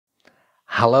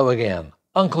Hello again.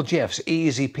 Uncle Geoff's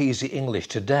Easy-Peasy English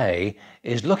today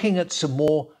is looking at some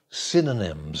more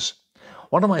synonyms.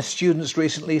 One of my students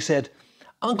recently said,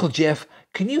 Uncle Geoff,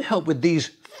 can you help with these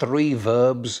 3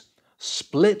 verbs?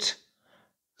 Split,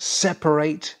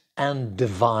 separate and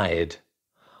divide.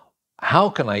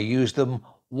 How can I use them?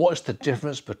 What's the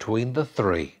difference between the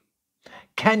 3?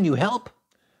 Can you help?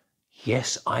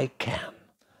 Yes, I can.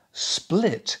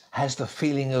 Split has the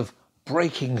feeling of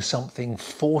breaking something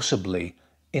forcibly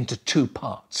into 2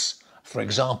 parts. For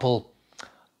example,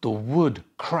 the wood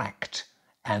cracked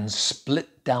and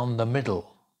split down the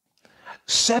middle.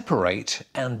 Separate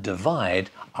and divide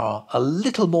are a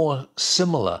little more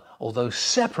similar, although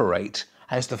separate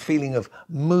has the feeling of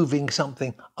moving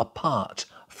something apart.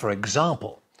 For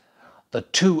example, the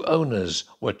 2 owners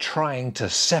were trying to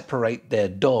separate their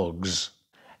dogs.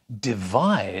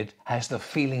 Divide has the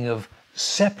feeling of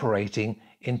separating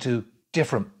into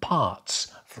different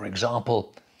parts. For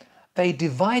example, they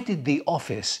divided the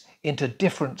office into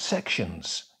different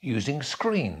sections using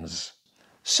screens.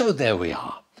 So there we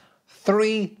are.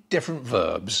 3 different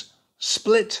verbs: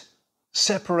 split,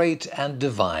 separate and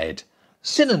divide.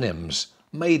 Synonyms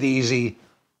made easy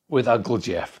with Uncle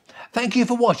Geoff. Thank you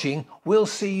for watching. We'll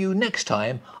see you next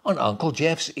time on Uncle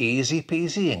Geoff's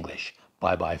Easy-Peasy English.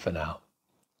 Bye-bye for now.